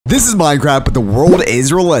This is Minecraft, but the world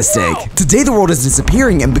is realistic. Today, the world is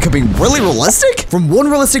disappearing and becoming really realistic. From one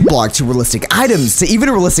realistic block to realistic items to even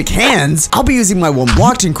realistic hands, I'll be using my one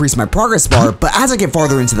block to increase my progress bar, but as I get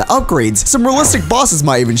farther into the upgrades, some realistic bosses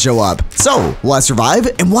might even show up. So, will I survive?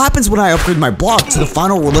 And what happens when I upgrade my block to the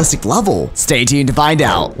final realistic level? Stay tuned to find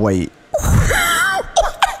out. Wait.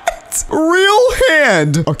 Real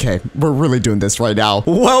hand. Okay, we're really doing this right now.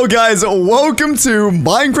 Well, guys, welcome to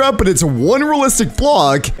Minecraft, but it's one realistic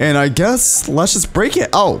block, and I guess let's just break it.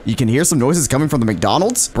 Oh, you can hear some noises coming from the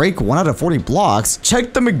McDonald's. Break 1 out of 40 blocks.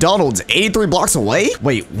 Check the McDonald's 83 blocks away.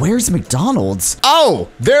 Wait, where's McDonald's? Oh,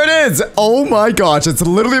 there it is. Oh my gosh, it's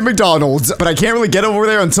literally a McDonald's, but I can't really get over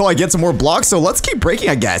there until I get some more blocks, so let's keep breaking,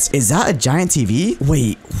 I guess. Is that a giant TV?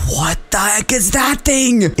 Wait, what the heck is that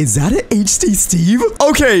thing? Is that an HD Steve?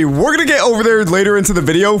 Okay, we're gonna get over there later into the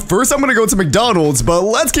video. First, I'm gonna go to McDonald's, but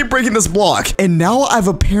let's keep breaking this block. And now I've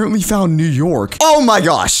apparently found New York. Oh my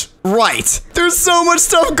gosh. Right. There's so much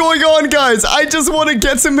stuff going on, guys. I just want to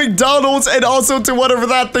get to McDonald's and also to whatever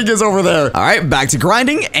that thing is over there. All right, back to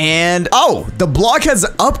grinding. And oh, the block has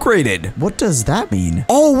upgraded. What does that mean?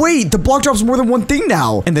 Oh, wait, the block drops more than one thing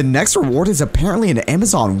now. And the next reward is apparently an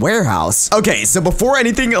Amazon warehouse. Okay, so before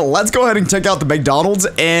anything, let's go ahead and check out the McDonald's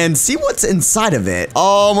and see what's inside of it.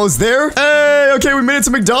 Almost there. Hey, okay, we made it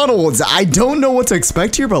to McDonald's. I don't know what to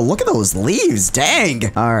expect here, but look at those leaves.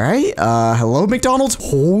 Dang. All right, hello, McDonald's.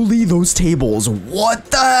 Holy those tables. What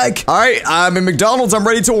the heck? All right, I'm in McDonald's. I'm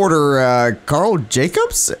ready to order Carl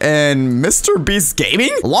Jacobs and Mr. Beast Gaming.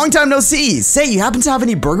 Long time no see. Say, you happen to have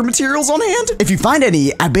any burger materials on hand? If you find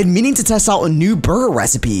any, I've been meaning to test out a new burger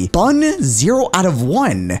recipe. Bun 0 out of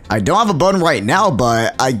 1. I don't have a bun right now,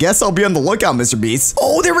 but I guess I'll be on the lookout, Mr. Beast.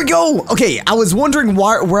 Oh, there we go. Okay, I was wondering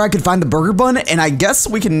where I could find the burger bun, and I guess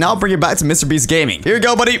we can now bring it back to Mr. Beast Gaming. Here you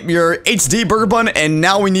go, buddy. Your HD burger bun, and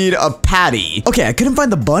now we need a patty. Okay, I couldn't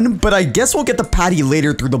find the bun, but I guess we'll get the patty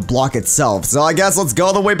later through the block itself. So I guess let's go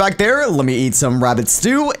all the way back there. Let me eat some rabbit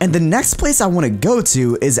stew. And the next place I want to go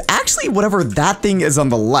to is actually whatever that thing is on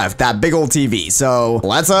the left, that big old TV. So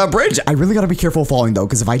let's bridge. I really got to be careful falling though,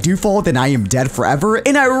 because if I do fall, then I am dead forever.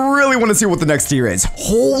 And I really want to see what the next tier is.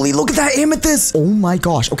 Holy, look at that amethyst. Oh my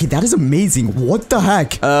gosh. Okay, that is amazing. What the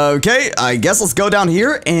heck? Okay, I guess let's go down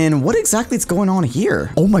here. And what exactly is going on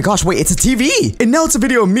here? Oh my gosh, wait, it's a TV. And now it's a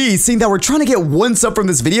video of me seeing that we're trying to get 1 sub from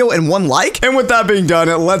this video and 1 like. And with that being done,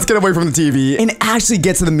 let's get away from the TV and actually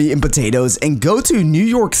get to the meat and potatoes and go to New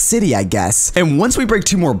York City, I guess. And once we break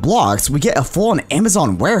 2 more blocks, we get a full-on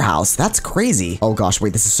Amazon warehouse. That's crazy. Oh gosh,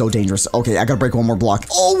 wait, this is so dangerous. Okay, I gotta break 1 more block.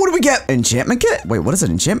 Oh, what do we get? Enchantment kit? Wait, what is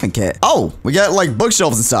an enchantment kit? Oh, we get like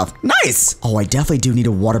bookshelves and stuff. Nice. Oh, I definitely do need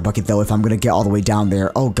a water bucket though if I'm gonna get all the way down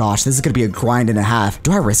there. Oh gosh, this is gonna be a grind and a half.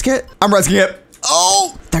 Do I risk it? I'm risking it.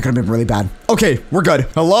 Oh, that could have been really bad. Okay, we're good.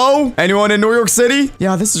 Hello? Anyone in New York City?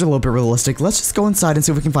 Yeah, this is a little bit realistic. Let's just go inside and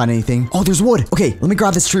see if we can find anything. Oh, there's wood. Okay, let me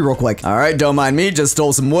grab this tree real quick. All right, don't mind me. Just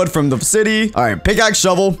stole some wood from the city. All right, pickaxe,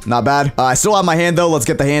 shovel. Not bad. I still have my hand though. Let's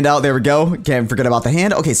get the hand out. There we go. Can't forget about the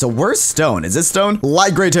hand. Okay, so where's stone? Is this stone?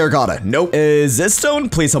 Light gray terracotta. Nope. Is this stone?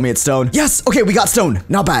 Please tell me it's stone. Yes. Okay, we got stone.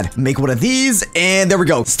 Not bad. Make 1 of these, and there we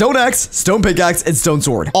go. Stone axe, stone pickaxe, and stone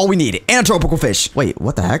sword. All we need. And a tropical fish. Wait,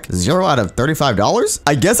 what the heck? 0 out of $35?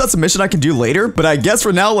 I guess that's a mission I can do later, but I guess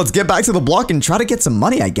for now, let's get back to the block and try to get some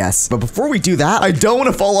money, I guess. But before we do that, I don't want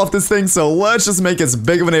to fall off this thing, so let's just make as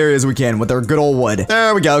big of an area as we can with our good old wood.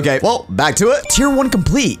 There we go. Okay, well, back to it. Tier 1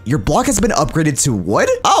 complete. Your block has been upgraded to wood?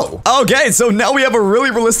 Oh, okay, so now we have a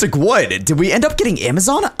really realistic wood. Did we end up getting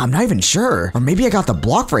Amazon? I'm not even sure. Or maybe I got the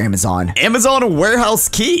block for Amazon. Amazon warehouse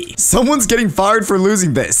key. Someone's getting fired for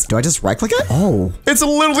losing this. Do I just right-click it? Oh, it's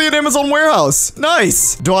literally an Amazon warehouse.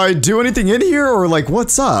 Nice. Do I do anything in here or like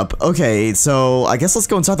what's up? Okay, so I guess let's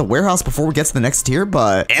go inside the warehouse before we get to the next tier,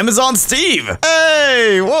 but Amazon Steve.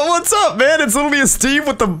 Hey, what's up, man? It's literally a Steve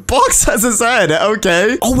with the box as his head.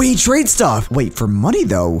 Okay. Oh, wait, trade stuff. Wait, for money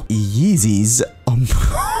though. Yeezys.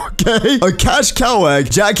 Okay. A cash cow egg,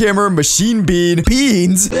 jackhammer, machine bean,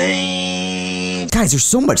 beans. Guys, there's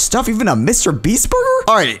so much stuff, even a Mr. Beast burger?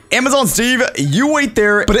 All right, Amazon Steve, you wait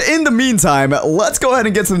there. But in the meantime, let's go ahead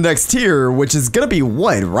and get to the next tier, which is gonna be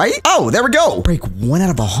wood, right? Oh, there we go. Break 1 out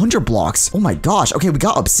of 100 blocks. Oh my gosh. Okay, we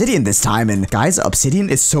got obsidian this time. And guys, obsidian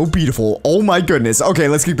is so beautiful. Oh my goodness. Okay,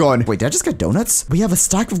 let's keep going. Wait, did I just get donuts? We have a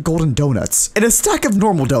stack of golden donuts and a stack of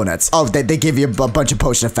normal donuts. Oh, they give you a bunch of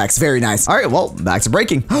potion effects. Very nice. All right, well, back to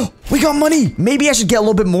breaking. We got money. Maybe I should get a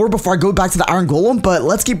little bit more before I go back to the iron golem, but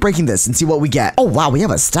let's keep breaking this and see what we get. Oh, wow, we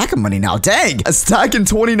have a stack of money now. Dang, a stack and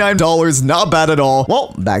 $29. Not bad at all.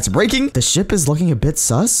 Well, back to breaking. The ship is looking a bit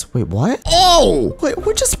sus. Wait, what? Oh, wait,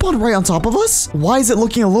 what just spawned right on top of us? Why is it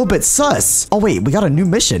looking a little bit sus? Oh, wait, we got a new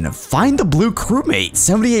mission. Find the blue crewmate,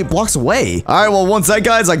 78 blocks away. All right, well, one sec,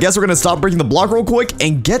 guys. I guess we're gonna stop breaking the block real quick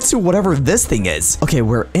and get to whatever this thing is. Okay,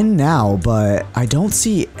 we're in now, but I don't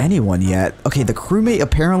see anyone yet. Okay, the crewmate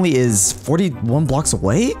apparently is 41 blocks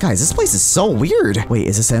away. Guys, this place is so weird. Wait,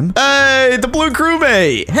 is this him? Hey, the blue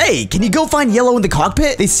crewmate. Hey, can you go find Yellow in the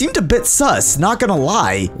cockpit? They seemed a bit sus, not gonna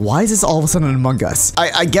lie. Why is this all of a sudden Among Us?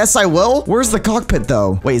 I guess I will. Where's the cockpit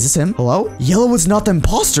though? Wait, is this him? Hello? Yellow is not the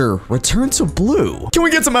imposter. Return to blue. Can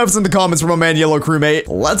we get some F's in the comments from my man Yellow crewmate?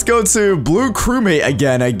 Let's go to blue crewmate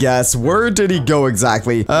again, I guess. Where did he go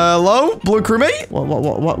exactly? Hello? Blue crewmate?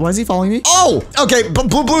 Why is he following me? Oh, okay.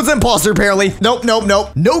 Blue's the imposter apparently. Nope.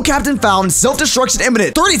 No captain found. Self-destruction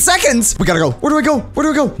imminent. 30 seconds. We gotta go. Where do I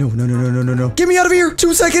go? No. Get me out of here.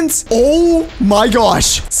 2 seconds. Oh my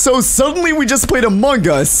gosh. So suddenly we just played Among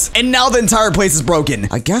Us and now the entire place is broken.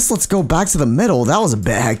 I guess let's go back to the middle. That was a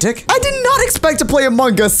bit hectic. I did not expect to play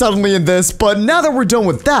Among Us suddenly in this, but now that we're done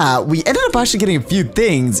with that, we ended up actually getting a few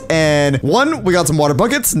things. And one, we got some water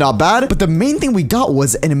buckets. Not bad. But the main thing we got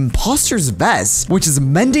was an imposter's vest, which is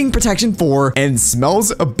mending protection 4 and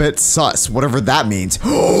smells a bit sus, whatever that means.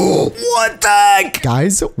 What the heck?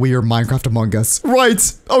 Guys, we are Minecraft Among Us. Right.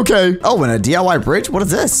 Okay. Oh, and a DIY bridge? What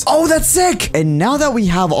is this? Oh, that's sick. And now that we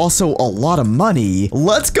have also a lot of money,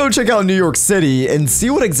 let's go check out New York City and see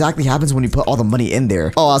what exactly happens when you put all the money in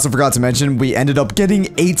there. Oh, I also forgot to mention, we ended up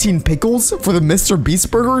getting 18 pickles for the Mr.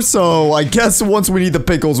 Beast burger. So I guess once we need the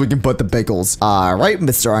pickles, we can put the pickles. All right,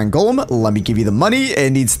 Mr. Iron Golem, let me give you the money.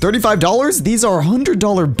 It needs $35. These are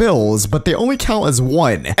 $100 bills, but they only count as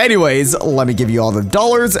one. Anyways, let me give you all the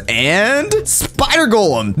dollars and Spider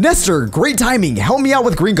Golem. Nestor, great timing. Help me out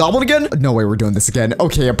with Green Goblin again. No way we're doing this again.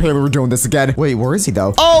 Okay, apparently we're doing this again. Wait, where is he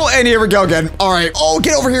though? Oh, and here we go again. All right. Oh,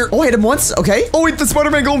 get over here. Oh, I hit him once. Okay. Oh, wait, the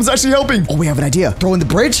Spider-Man Golem's actually helping. Oh, we have an idea. Throw in the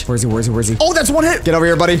bridge. Where is he? Oh, that's one hit. Get over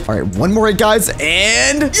here, buddy. All right, one more hit, guys.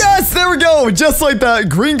 And yes, there we go. Just like that,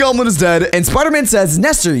 Green Goblin is dead. And Spider-Man says,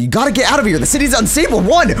 Nestor, you gotta get out of here. The city's unstable.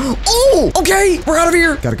 Run. Oh, okay. We're out of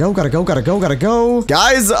here. Gotta go.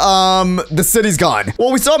 Guys, the city's gone.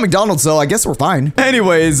 Well, we still have McDonald's, so I guess we're fine.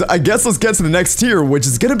 Anyways, I guess let's get to the next tier, which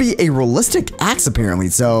is gonna be a realistic axe, apparently.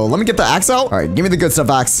 So let me get the axe out. All right, give me the good stuff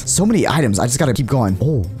axe. So many items. I just gotta keep going.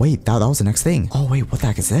 Oh, wait, that was the next thing. Oh, wait, what the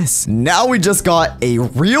heck is this? Now we just got a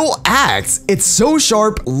real axe. It's so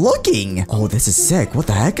sharp looking. Oh, this is sick. What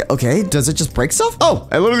the heck? Okay, does it just break stuff? Oh,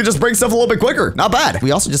 it literally just breaks stuff a little bit quicker. Not bad.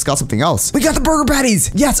 We also just got something else. We got the burger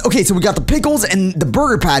patties. Yes, okay, so we got the pickles and the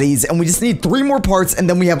burger patties, and we just need 3 more parts, and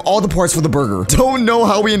then we have all the parts for the burger. Don't know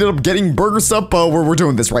how we ended up getting burger stuff, but we're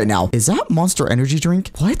doing this right now. Is that Monster energy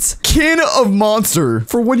drink? What? Can of Monster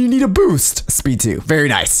for when you need a boost. Speed 2. Very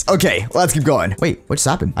nice. Okay, let's keep going. Wait, what just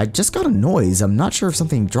happened? I just got a noise. I'm not sure if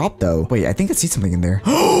something dropped though. Wait, I think I see something in there.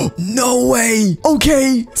 No way.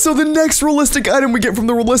 Okay, so the next realistic item we get from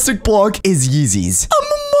the realistic block is Yeezys.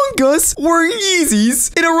 Among Us wearing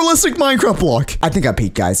Yeezys in a realistic Minecraft block. I think I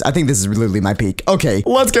peaked, guys. I think this is literally my peak. Okay,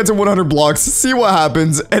 let's get to 100 blocks, see what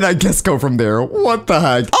happens, and I guess go from there. What the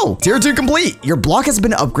heck? Oh, tier 2 complete. Your block has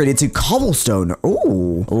been upgraded to cobblestone.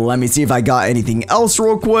 Ooh, let me see if I got anything else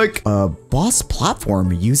real quick. Boss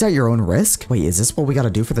platform, use at your own risk. Wait, is this what we gotta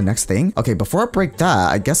do for the next thing? Okay, before I break that,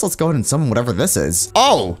 I guess let's go ahead and summon whatever this is.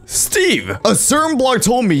 Oh, Steve, a certain block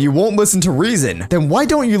told me you won't listen to reason. Then why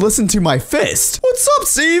don't you listen to my fist? What's up,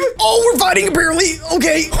 Steve? Oh, we're fighting apparently.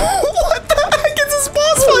 Okay. What the heck is this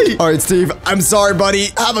boss fight? All right, Steve, I'm sorry, buddy.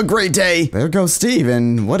 Have a great day. There goes Steve,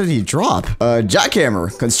 and what did he drop?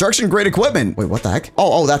 Jackhammer, construction grade equipment. Wait, what the heck?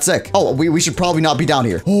 Oh, that's sick. Oh, we should probably not be down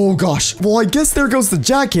here. Oh gosh. Well, I guess there goes the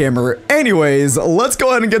jackhammer. Anyways, let's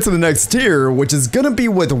go ahead and get to the next tier, which is gonna be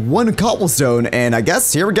with 1 cobblestone, and I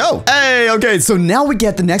guess here we go. Hey, okay, so now we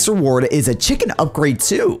get the next reward is a chicken upgrade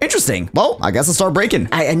too. Interesting. Well, I guess I'll start breaking.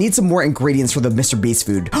 I need some more ingredients for the Mr. Beast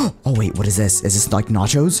food. Oh, wait, what is this? Is this like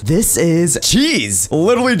nachos? This is cheese.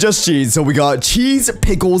 Literally just cheese. So we got cheese,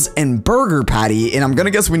 pickles, and burger patty, and I'm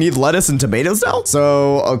gonna guess we need lettuce and tomatoes now.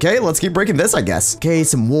 So, okay, let's keep breaking this, I guess. Okay,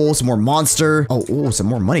 some wool, some more monster. Oh, some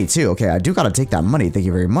more money too. Okay, I do gotta take that money. Thank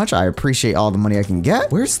you very much. I appreciate all the money I can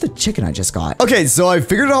get. Where's the chicken I just got? Okay, so I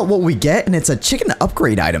figured out what we get, and it's a chicken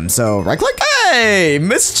upgrade item. So right click. Hey,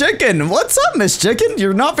 Miss Chicken. What's up, Miss Chicken?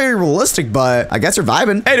 You're not very realistic, but I guess you're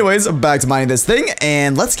vibing. Anyways, back to mining this thing,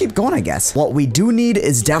 and let's keep going, I guess. What we do need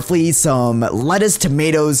is definitely some lettuce, tomato,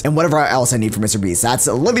 tomatoes, and whatever else I need for Mr. Beast. That's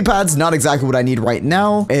lily pads, not exactly what I need right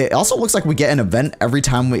now. It also looks like we get an event every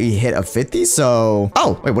time we hit a 50, so...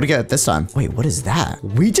 Oh, wait, what do we get this time? Wait, what is that?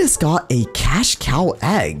 We just got a cash cow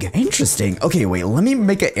egg. Interesting. Okay, wait, let me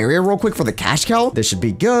make an area real quick for the cash cow. This should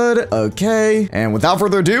be good. Okay, and without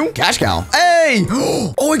further ado, cash cow. Hey!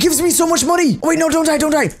 Oh, it gives me so much money. Oh, wait, no, don't die,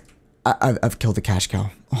 don't die. I've killed the cash cow.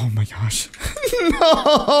 Oh my gosh.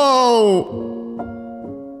 No!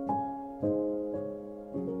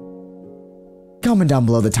 Comment down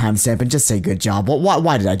below the timestamp and just say good job.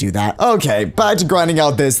 Why did I do that? Okay, back to grinding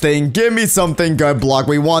out this thing. Give me something good, block.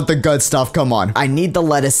 We want the good stuff. Come on. I need the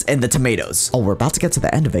lettuce and the tomatoes. Oh, we're about to get to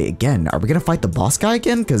the end of it again. Are we gonna fight the boss guy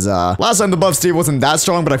again? Because last time the buff Steve wasn't that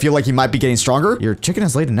strong, but I feel like he might be getting stronger. Your chicken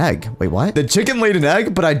has laid an egg. Wait, what? The chicken laid an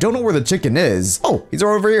egg, but I don't know where the chicken is. Oh, he's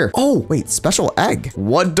right over here. Oh, wait, special egg.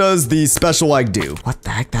 What does the special egg do? What the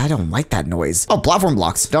heck? I don't like that noise. Oh, platform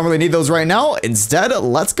blocks. Don't really need those right now. Instead,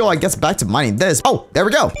 let's go, I guess, back to mining this. Oh, there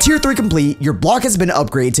we go. Tier 3 complete. Your block has been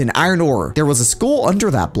upgraded to an iron ore. There was a school under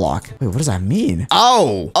that block. Wait, what does that mean?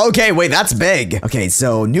 Oh, okay, wait, that's big. Okay,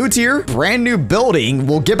 so new tier, brand new building.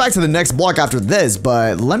 We'll get back to the next block after this,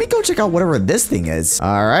 but let me go check out whatever this thing is.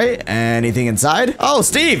 All right, anything inside? Oh,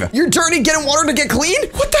 Steve, you're dirty getting water to get clean?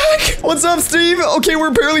 What the heck? What's up, Steve? Okay,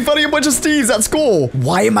 we're apparently fighting a bunch of Steves at school.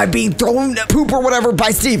 Why am I being thrown poop or whatever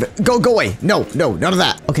by Steve? Go away. No, none of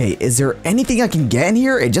that. Okay, is there anything I can get in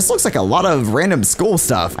here? It just looks like a lot of random school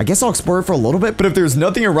stuff. I guess I'll explore it for a little bit, but if there's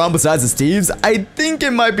nothing around besides the Steves, I think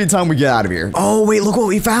it might be time we get out of here. Oh, wait, look what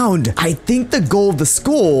we found. I think the goal of the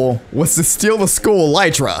school was to steal the school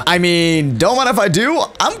elytra. I mean, don't mind if I do.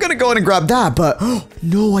 I'm gonna go ahead and grab that, but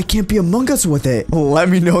no, I can't be Among Us with it. Let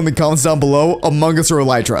me know in the comments down below, Among Us or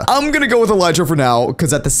elytra. I'm gonna go with elytra for now,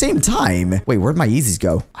 because at the same time, wait, where'd my Yeezys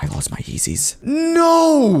go? I lost my Yeezys.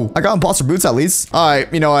 No! I got imposter boots at least. All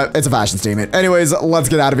right, you know what? It's a fashion statement. Anyways, let's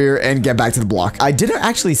get out of here and get back to the block. I didn't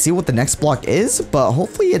actually see what the next block is, but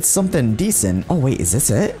hopefully it's something decent. Oh, wait, is this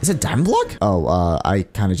it? Is it diamond block? Oh, I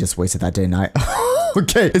kind of just wasted that, didn't I?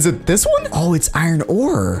 Okay, is it this one? Oh, it's iron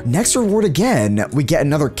ore. Next reward again, we get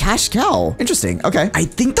another cash cow. Interesting, okay. I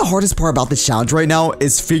think the hardest part about this challenge right now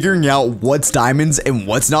is figuring out what's diamonds and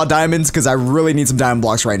what's not diamonds, because I really need some diamond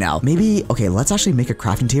blocks right now. Maybe, okay, let's actually make a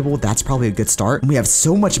crafting table. That's probably a good start. We have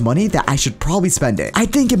so much money that I should probably spend it. I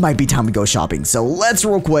think it might be time to go shopping. So let's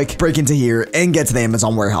real quick break into here and get to the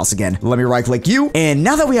Amazon warehouse again. Let me right click you. And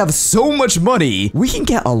now that we have so much money, we can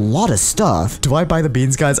get a lot of stuff. Do I buy the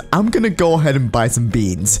beans, guys? I'm gonna go ahead and buy some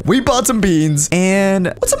beans. We bought some beans. And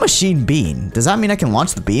what's a machine bean? Does that mean I can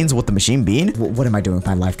launch the beans with the machine bean? What am I doing with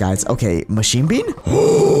my life, guys? Okay, machine bean?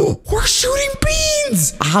 We're shooting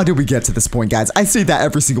beans! How did we get to this point, guys? I say that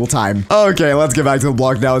every single time. Okay, let's get back to the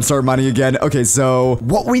block now and start mining again. Okay, so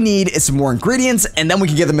what we need is some more ingredients, and then we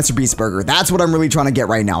can get the Mr. Beast burger. That's what I'm really trying to get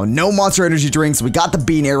right now. No monster energy drinks. We got the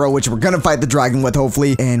bean arrow, which we're gonna fight the dragon with,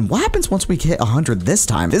 hopefully. And what happens once we hit 100 this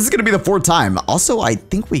time? This is gonna be the 4th time. Also, I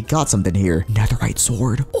think we got something here. Netherite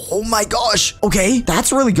sword. Oh my gosh. Okay,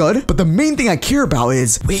 that's really good. But the main thing I care about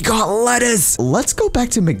is we got lettuce. Let's go back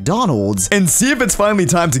to McDonald's and see if it's finally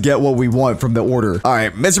time to get what we want from the order. All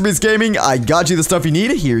right, Mr. Beast Gaming, I got you the stuff you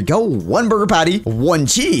need. Here you go. 1 burger patty, 1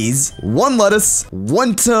 cheese, 1 lettuce, 1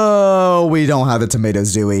 we don't have the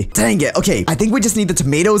tomatoes, do we? Dang it. Okay, I think we just need the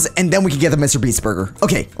tomatoes and then we can get the Mr. Beast burger.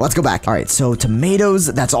 Okay, let's go back. All right, so tomatoes,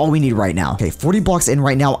 that's all we need right now. Okay, 40 blocks in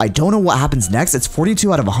right now. I don't know what happens next. It's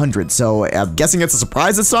 42 out of 100, so I'm guessing it's a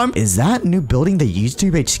surprise this time. Is that new building the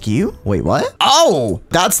YouTube HQ? Wait, what? Oh,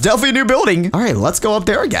 that's definitely a new building. All right, let's go up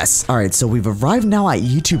there, I guess. All right, so we've arrived now at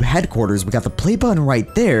YouTube headquarters. We got the play button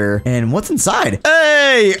right there. And what's inside?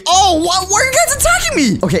 Hey! Oh, what? Why are you guys attacking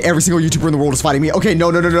me? Okay, every single YouTuber in the world is fighting me. Okay,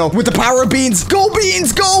 no. With the power of beans. Go,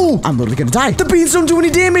 beans, go! I'm literally gonna die. The beans don't do any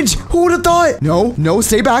damage. Who would have thought? No,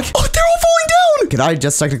 stay back. Oh, they're all falling down. Can I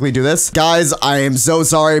just technically do this? Guys, I am so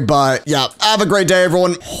sorry, but yeah, have a great day,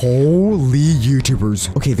 everyone. Holy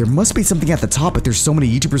YouTubers. Okay, there must be something at the top, but there's so many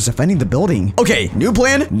YouTubers defending the building. Okay, new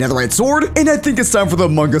plan, netherite sword, and I think it's time for the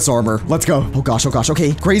Among Us armor. Let's go. Oh gosh,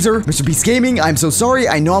 okay. Grazer, Mr. Beast Gaming, I'm so sorry.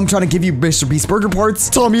 I know I'm trying to give you Mr. Beast burger parts.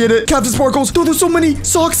 Tommy in it, Captain Sparkles. No, there's so many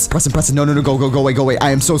socks. Preston. No, go away.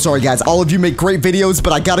 I am so sorry, guys. All of you make great videos,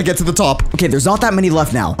 but I gotta get to the top. Okay, there's not that many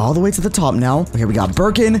left now. All the way to the top now. Okay, we got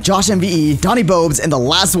Birkin, Josh MVE, Donnie Bo, robes, and the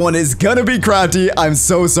last one is gonna be Crafty. I'm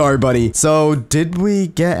so sorry, buddy. So, did we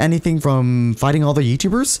get anything from fighting all the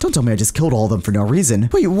YouTubers? Don't tell me I just killed all of them for no reason.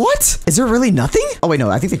 Wait, what? Is there really nothing? Oh, wait, no,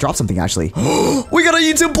 I think they dropped something, actually. We got a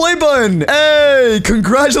YouTube play button. Hey,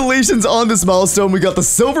 congratulations on this milestone. We got the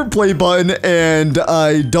silver play button, and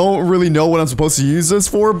I don't really know what I'm supposed to use this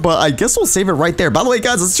for, but I guess we'll save it right there. By the way,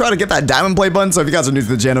 guys, let's try to get that diamond play button. So if you guys are new to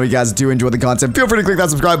the channel, you guys do enjoy the content, feel free to click that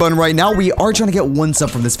subscribe button right now. We are trying to get 1 sub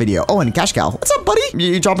from this video. Oh, and Cash Cow. What's up, buddy?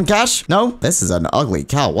 You dropping cash? No? This is an ugly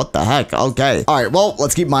cow. What the heck? Okay. All right, well,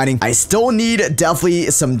 let's keep mining. I still need definitely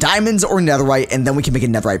some diamonds or netherite, and then we can make a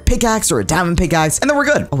netherite pickaxe or a diamond pickaxe, and then we're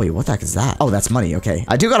good. Oh, wait, what the heck is that? Oh, that's money. Okay.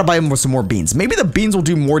 I do gotta buy him some more beans. Maybe the beans will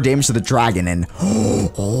do more damage to the dragon, and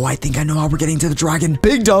oh, I think I know how we're getting to the dragon.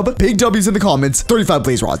 Big dub. Big W's in the comments. 35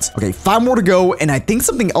 blaze rods. Okay, 5 more to go, and I think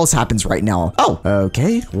something else happens right now. Oh,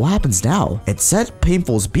 okay. What happens now? It said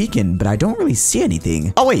Painful's beacon, but I don't really see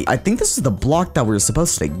anything. Oh, wait. I think this is the block that we were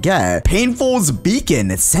supposed to get. Painful's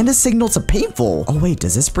beacon. Send a signal to Painful. Oh, wait.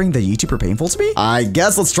 Does this bring the YouTuber Painful to me? I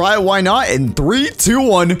guess let's try it. Why not? In 3, 2,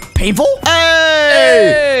 1. Painful?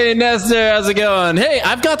 Hey! Hey, Nestor. How's it going? Hey,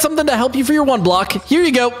 I've got something to help you for your 1 block. Here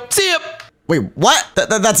you go. See ya. Wait, what?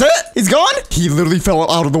 That's it? He's gone? He literally fell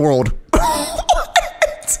out of the world.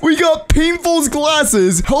 We got Painful's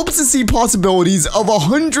glasses. Helps to see possibilities of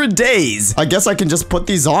 100 days. I guess I can just put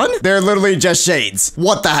these on? They're literally just shades.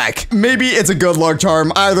 What the heck? Maybe it's a good luck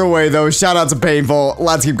charm. Either way, though, shout out to Painful.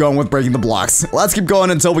 Let's keep going with breaking the blocks. Let's keep going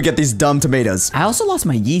until we get these dumb tomatoes. I also lost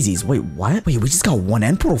my Yeezys. Wait, what? Wait, we just got 1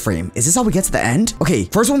 end portal frame. Is this how we get to the end? Okay,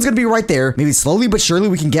 first one's gonna be right there. Maybe slowly but surely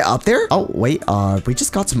we can get up there. Oh, wait, we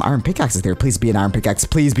just got some iron pickaxes there. Please be an iron pickaxe.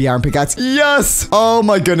 Please be iron pickaxe. Yes! Oh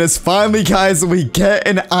my goodness. Finally, guys, we get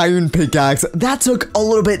an iron pickaxe. That took a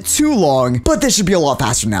little bit too long, but this should be a lot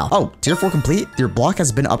faster now. Oh, tier 4 complete. Your block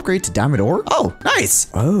has been upgraded to diamond ore. Oh, nice.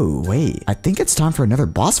 Oh, wait. I think it's time for another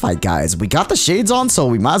boss fight, guys. We got the shades on, so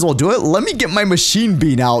we might as well do it. Let me get my machine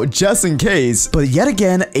bean out just in case. But yet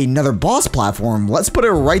again, another boss platform. Let's put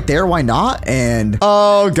it right there. Why not? And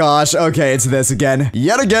oh gosh. Okay, it's this again.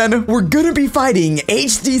 Yet again, we're gonna be fighting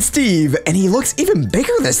HD Steve, and he looks even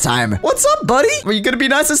bigger this time. What's up, buddy? Are you gonna be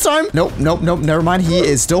nice this time? Nope, nope, nope. Never mind. He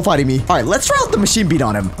is still fighting me. All right, let's try out the machine bean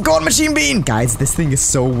on him. Go on, machine bean. Guys, this thing is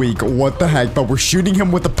so weak. What the heck? But we're shooting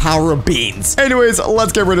him with the power of beans. Anyways,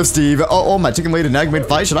 let's get rid of Steve. Oh, my chicken laid an egg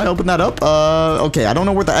mid-fight. Should I open that up? Okay, I don't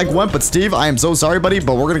know where the egg went, but Steve, I am so sorry, buddy,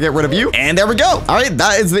 but we're gonna get rid of you. And there we go. All right,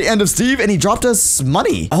 that is the end of Steve, and he dropped us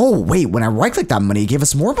money. Oh, wait, when I right-clicked that money, it gave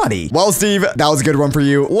us more money. Well, Steve, that was a good run for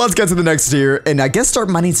you. Let's get to the next tier, and I guess start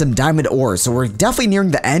mining some diamond ore. So we're definitely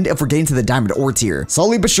nearing the end if we're getting to the diamond ore tier.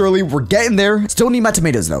 Slowly but surely, we're getting there. Still need my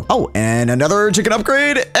tomatoes, though. Oh, and another chicken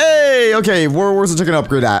upgrade. Hey, okay, where's the chicken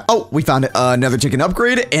upgrade at? Oh, we found it. Another chicken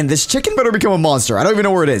upgrade, and this chicken better become a monster. I don't even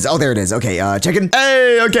know where it is. Oh, there it is. Okay, chicken.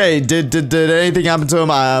 Hey, okay, did anything happen to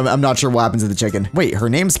him? I'm not sure what happens to the chicken. Wait, her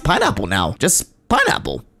name's Pineapple now. Just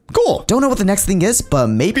Pineapple. Cool. Don't know what the next thing is, but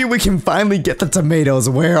maybe we can finally get the tomatoes.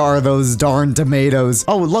 Where are those darn tomatoes?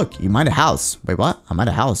 Oh, look, you mined a house. Wait, what? I mined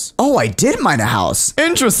a house. Oh, I did mine a house.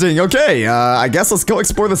 Interesting. Okay, I guess let's go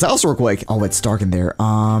explore this house real quick. Oh, it's dark in there.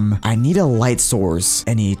 I need a light source.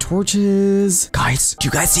 Any torches? Guys, do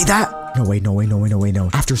you guys see that? No way, no way, no way, no way, no.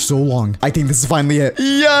 After so long, I think this is finally it.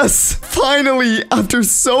 Yes! Finally, after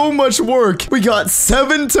so much work, we got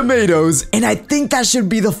 7 tomatoes, and I think that should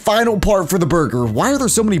be the final part for the burger. Why are there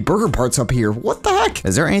so many burger parts up here? What the heck?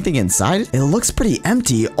 Is there anything inside? It looks pretty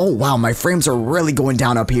empty. Oh, wow, my frames are really going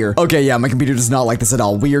down up here. Okay, yeah, my computer does not like this at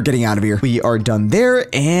all. We are getting out of here. We are done there,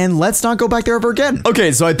 and let's not go back there ever again.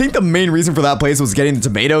 Okay, so I think the main reason for that place was getting the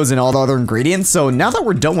tomatoes and all the other ingredients. So now that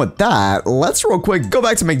we're done with that, let's real quick go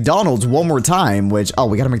back to McDonald's one more time, which, oh,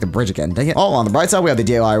 we gotta make the bridge again. Dang it. Oh, on the bright side, we have the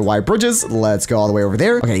DIY bridges. Let's go all the way over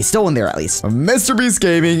there. Okay, he's still in there at least. Mr. Beast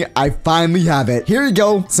Gaming, I finally have it. Here you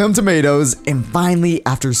go, some tomatoes, and finally,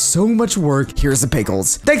 after so much work, here's the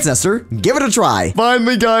pickles. Thanks, Nestor. Give it a try.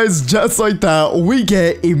 Finally, guys, just like that, we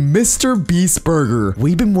get a Mr. Beast burger.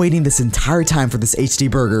 We've been waiting this entire time for this HD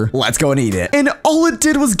burger. Let's go and eat it. And all it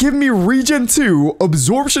did was give me Regen 2,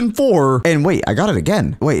 Absorption 4, and wait, I got it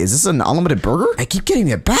again. Wait, is this an unlimited burger? I keep getting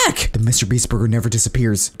it back. The Mr. Beast burger never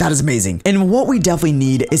disappears. That is amazing. And what we definitely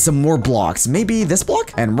need is some more blocks. Maybe this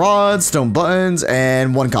block? And rods, stone buttons,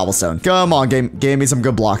 and 1 cobblestone. Come on, game. Give me some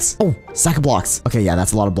good blocks. Oh, stack of blocks. Okay, yeah,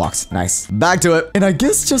 that's a lot of blocks. Nice. Back to it. And I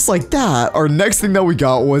guess just like that, our next thing that we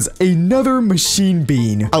got was another machine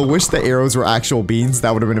bean. I wish the arrows were actual beans.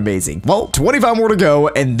 That would have been amazing. Well, 25 more to go,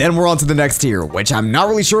 and then we're on to the next tier, which I'm not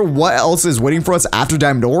really sure what else is waiting for us after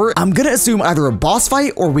Diamond Ore. I'm gonna assume either a boss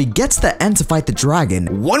fight or we get to the end to fight the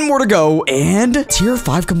dragon. 1 more to go, and tier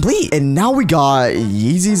 5 complete. And now we got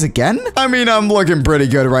Yeezys again? I mean, I'm looking pretty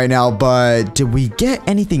good right now, but did we get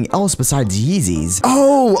anything else besides Yeezys?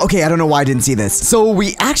 Oh, okay, I don't know why I didn't see this. So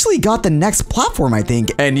we actually got the next platform, I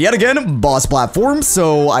think. And yet again, boss platform.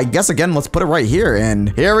 So I guess again, let's put it right here. And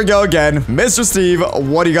here we go again. Mr. Steve,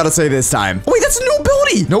 what do you got to say this time? Oh, wait, that's a new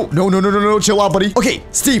ability. No, chill out, buddy. Okay,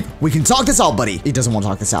 Steve, we can talk this out, buddy. He doesn't want to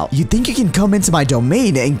talk this out. You think you can come into my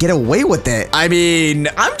domain and get away with it? I mean,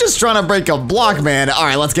 I'm just trying to break a block, man. All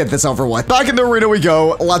right, let's get this over with. Back in the arena we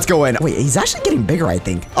go. Let's go in. Wait, he's actually getting bigger, I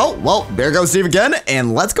think. Oh, well, there goes Steve again.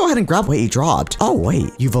 And let's go ahead and grab what he dropped. Oh,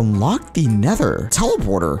 wait, you've unlocked the Nether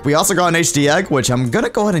teleporter. We also got an HD egg, which I'm gonna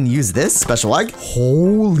go ahead and use this special egg.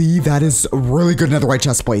 Holy, that is really good netherite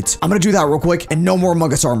chest plates. I'm gonna do that real quick and no more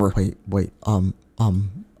Among Us armor. Wait, how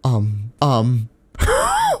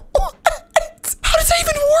does that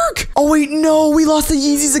even work? Oh wait, no, we lost the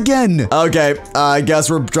Yeezys again. Okay, I guess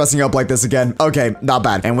we're dressing up like this again. Okay, not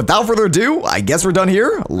bad. And without further ado, I guess we're done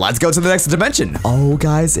here. Let's go to the next dimension. Oh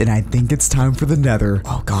guys, and I think it's time for the Nether.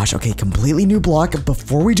 Oh gosh, okay, completely new block.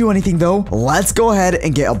 Before we do anything though, let's go ahead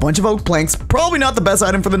and get a bunch of oak planks. Probably not the best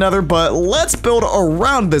item for the Nether, but let's build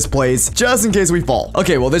around this place just in case we fall.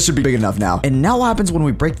 Okay, well this should be big enough now. And now what happens when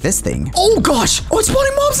we break this thing? Oh gosh, oh it's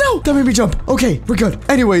spawning mobs now. That made me jump. Okay, we're good.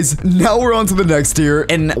 Anyways, now we're on to the next tier,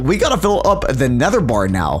 and we gotta fill up the Nether bar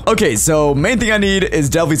now. Okay, so main thing I need is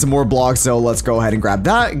definitely some more blocks, so let's go ahead and grab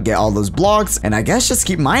that, get all those blocks, and I guess just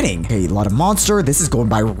keep mining. Okay, a lot of monster. This is going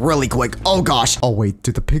by really quick. Oh gosh. Oh wait,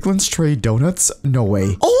 did the piglins trade donuts? No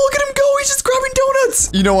way. Oh, look at him go. He's just grabbing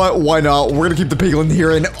donuts. You know what? Why not? We're gonna keep the piglin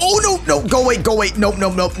here, and oh no, go away. Nope,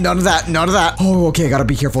 none of that. Oh, okay, I gotta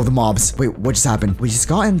be careful of the mobs. Wait, what just happened? We just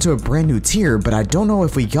got into a brand new tier, but I don't know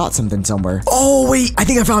if we got something somewhere. Oh wait, I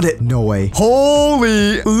think I found it. No way.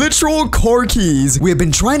 Holy literal car keys. We have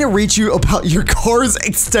been trying to reach you about your car's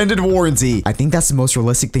extended warranty. I think that's the most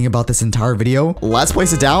realistic thing about this entire video. Let's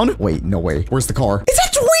place it down. Wait, no way. Where's the car? Is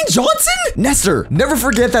that Dwayne Johnson? Nestor, never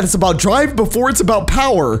forget that it's about drive before it's about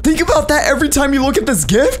power. Think about that every time you look at this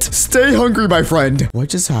gift. Stay hungry, my friend. What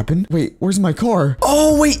just happened? Wait, where's my car?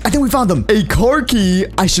 Oh, wait, I think we found them. A car key.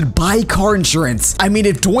 I should buy car insurance. I mean,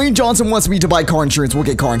 if Dwayne Johnson wants me to buy car insurance, we'll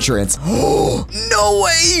get car insurance. Oh, no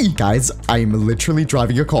way. Guys, I'm literally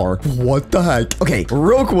driving a car. What the heck? Okay,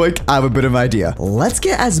 real quick, I have a bit of an idea. Let's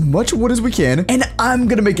get as much wood as we can, and I'm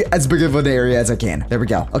gonna make it as big of an area as I can. There we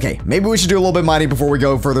go. Okay, maybe we should do a little bit of mining before we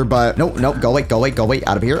go further, but nope, go away,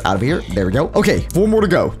 out of here. There we go. Okay, 4 more to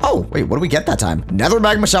go. Oh, wait, what do we get that time? Nether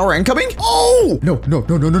magma shower incoming? Oh, no. What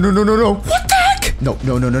the heck?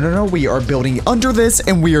 No. We are building under this,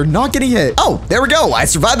 and we are not getting hit. Oh, there we go. I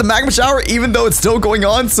survived the magma shower, even though it's still going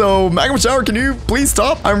on. So, magma shower, can you please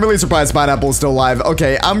stop? I'm really surprised Pineapple is still alive.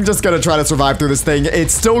 Okay, I'm just gonna try to survive through this thing.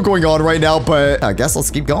 It's still going on right now, but I guess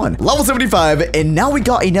let's keep going. Level 75, and now we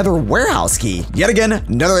got another warehouse key. Yet again,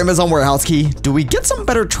 another Amazon warehouse key. Do we get some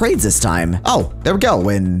better trades this time? Oh, there we go.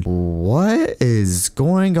 And what is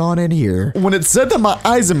going on in here? When it said that my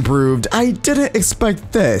eyes improved, I didn't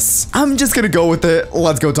expect this. I'm just gonna go with it.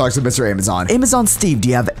 Let's go talk to Mr. Amazon. Amazon Steve, do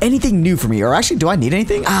you have anything new for me? Or actually, do I need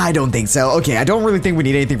anything? I don't think so. Okay, I don't really think we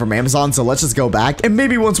need anything from Amazon, so let's just go back. And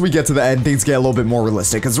maybe once we get to the end, things get a little bit more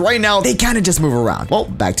realistic, because right now, they kind of just move around. Well,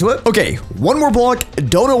 back to it. Okay, 1 more block.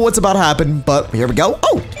 Don't know what's about to happen, but here we go.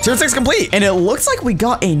 Oh, tier 6 complete. And it looks like we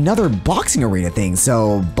got another boxing arena thing.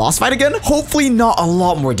 So, boss fight again? Hopefully not a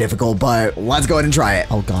lot more difficult, but let's go ahead and try it.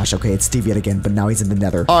 Oh gosh, okay, it's Steve yet again, but now he's in the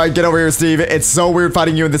Nether. All right, get over here, Steve. It's so weird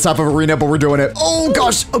fighting you in this type of arena, but we're doing it. Oh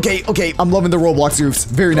gosh, okay. I'm loving the Roblox roofs.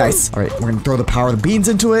 Very nice. All right, we're gonna throw the power of the beans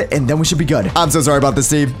into it, and then we should be good. I'm so sorry about this,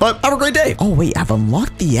 Steve, but have a great day. Oh wait, I've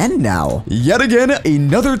unlocked the end now. Yet again,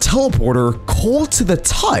 another teleporter, cold to the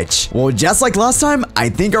touch. Well, just like last time, I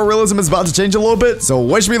think our realism is about to change a little bit, so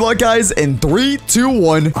wish me luck, guys, in 3, 2,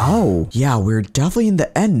 1. Oh, yeah, we're definitely in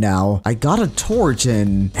the end now. I got a torch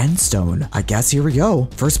and endstone. I guess here we go.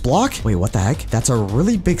 First block. Wait, what the heck? That's a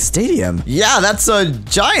really big stadium. Yeah, that's a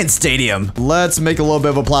giant stadium. Let's make a little bit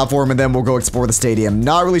of a platform and then we'll go explore the stadium.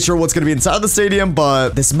 Not really sure what's gonna be inside the stadium,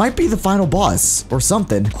 but this might be the final boss or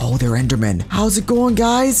something. Oh, they're Endermen. How's it going,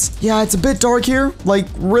 guys? Yeah, it's a bit dark here, like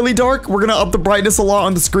really dark. We're gonna up the brightness a lot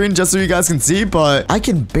on the screen just so you guys can see, but I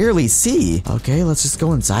can barely see. Okay, let's just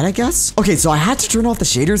go inside, I guess. Okay, so I had to turn off the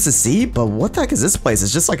shaders to see, but what the heck is this place?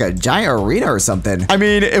 It's just like a giant arena or something. I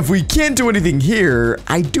mean, if we can't do anything here,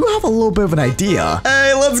 I do have a little bit of an idea.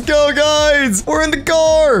 Hey, let's go, guys. We're in the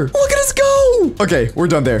car. Look at us go. Okay, we're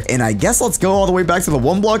done there. And I guess let's go all the way back to the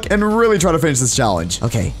 1 block and really try to finish this challenge.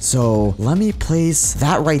 Okay, so let me place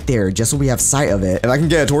that right there just so we have sight of it. If I can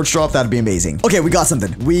get a torch drop, that'd be amazing. Okay, we got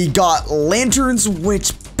something. We got lanterns,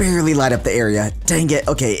 which barely light up the area. Dang it.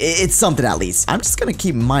 Okay, it's something at least. I'm just gonna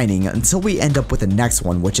keep mining until we end up with the next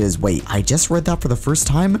one, which is, wait, I just read that for the first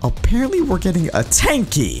time. Apparently, we're getting a tank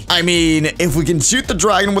key. I mean, if we can shoot the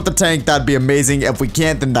dragon with the tank, that'd be amazing. If we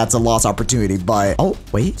can't, then that's a lost opportunity, but... Oh,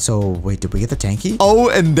 wait, did we get the tank key? Oh,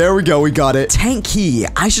 and there we go, we got it. Tank key.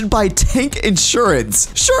 I should buy tank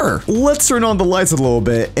insurance. Sure. Let's turn on the lights a little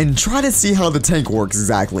bit and try to see how the tank works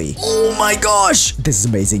exactly. Oh my gosh. This is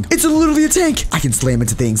amazing. It's literally a tank. I can slam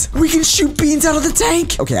into things. We can shoot beans out of the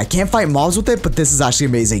tank. Okay, I can't fight mobs with it, but this is actually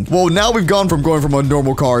amazing. Well, now we've gone from going from a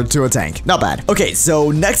normal car to a tank. Not bad. Okay,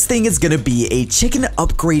 so next thing is gonna be a chicken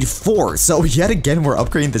upgrade 4. So yet again, we're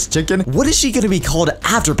upgrading this chicken. What is she gonna be called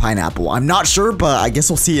after pineapple? I'm not sure, but I guess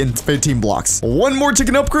we'll see in 15 blocks. One more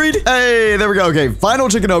chicken upgrade. Hey, there we go. Okay, final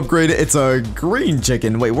chicken upgrade. It's a green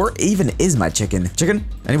chicken. Wait, where even is my chicken? Chicken?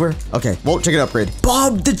 Anywhere? Okay, well, chicken upgrade.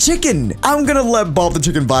 Bob the chicken. I'm gonna let Bob the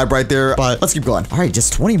chicken vibe right there, but let's keep going. All right,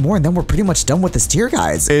 just 20 more and then we're pretty much done with this tier,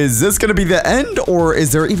 guys. Is this gonna be the end, or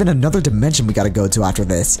is there even another dimension we gotta go to after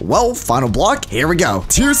this? Well, final block. Here we go.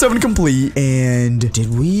 Tier 7 complete. And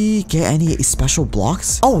did we get any special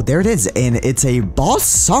blocks? Oh, there it is. And it's a boss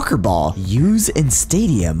soccer ball. Use in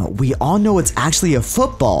stadium. We all know it's actually a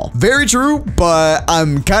football. Very true, but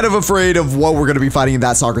I'm kind of afraid of what we're gonna be fighting in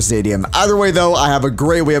that soccer stadium. Either way, though, I have a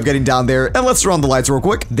great way of getting down there. And let's turn on the lights real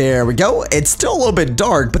quick. There we go. It's still a little bit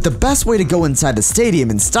dark, but the best way to go inside the stadium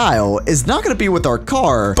in style is not gonna be with our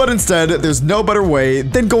car, but instead, there's no better way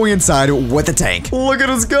than going inside with a tank. Look at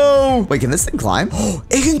us go. Wait, can this thing climb? Oh,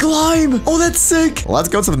 it can climb. Oh, that's sick. Let's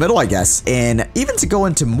go to the middle, I guess. And even to go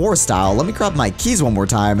into more style, let me grab my keys one more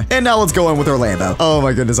time. And now let's go in with our Lambo. Oh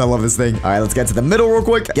my goodness, I love this thing. All right, let's get to the middle real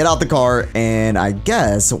quick. Get out the car, and I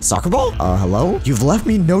guess soccer ball. Hello? You've left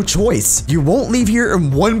me no choice. You won't leave here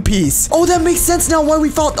in one piece. Oh, that makes sense now why we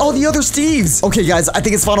fought all the other Steves. Okay, guys, I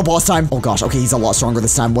think it's final boss time. Oh gosh, okay, he's a lot stronger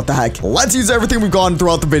this time. What the heck? Let's use everything we've gone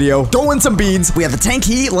throughout the video. Throw in some beans. We have the tank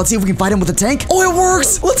key. Let's see if we can fight him with the tank. Oh, it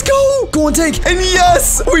works. Let's go. Go on, tank. And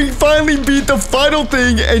yes, we finally beat the final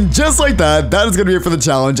thing. And just like that, that is going to be it for the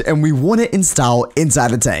challenge. And we won it in style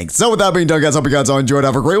inside the tank. So with that being done, guys, hope you guys all enjoyed.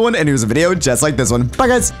 Have a great one. And here's a video just like this one. Bye,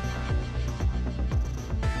 guys.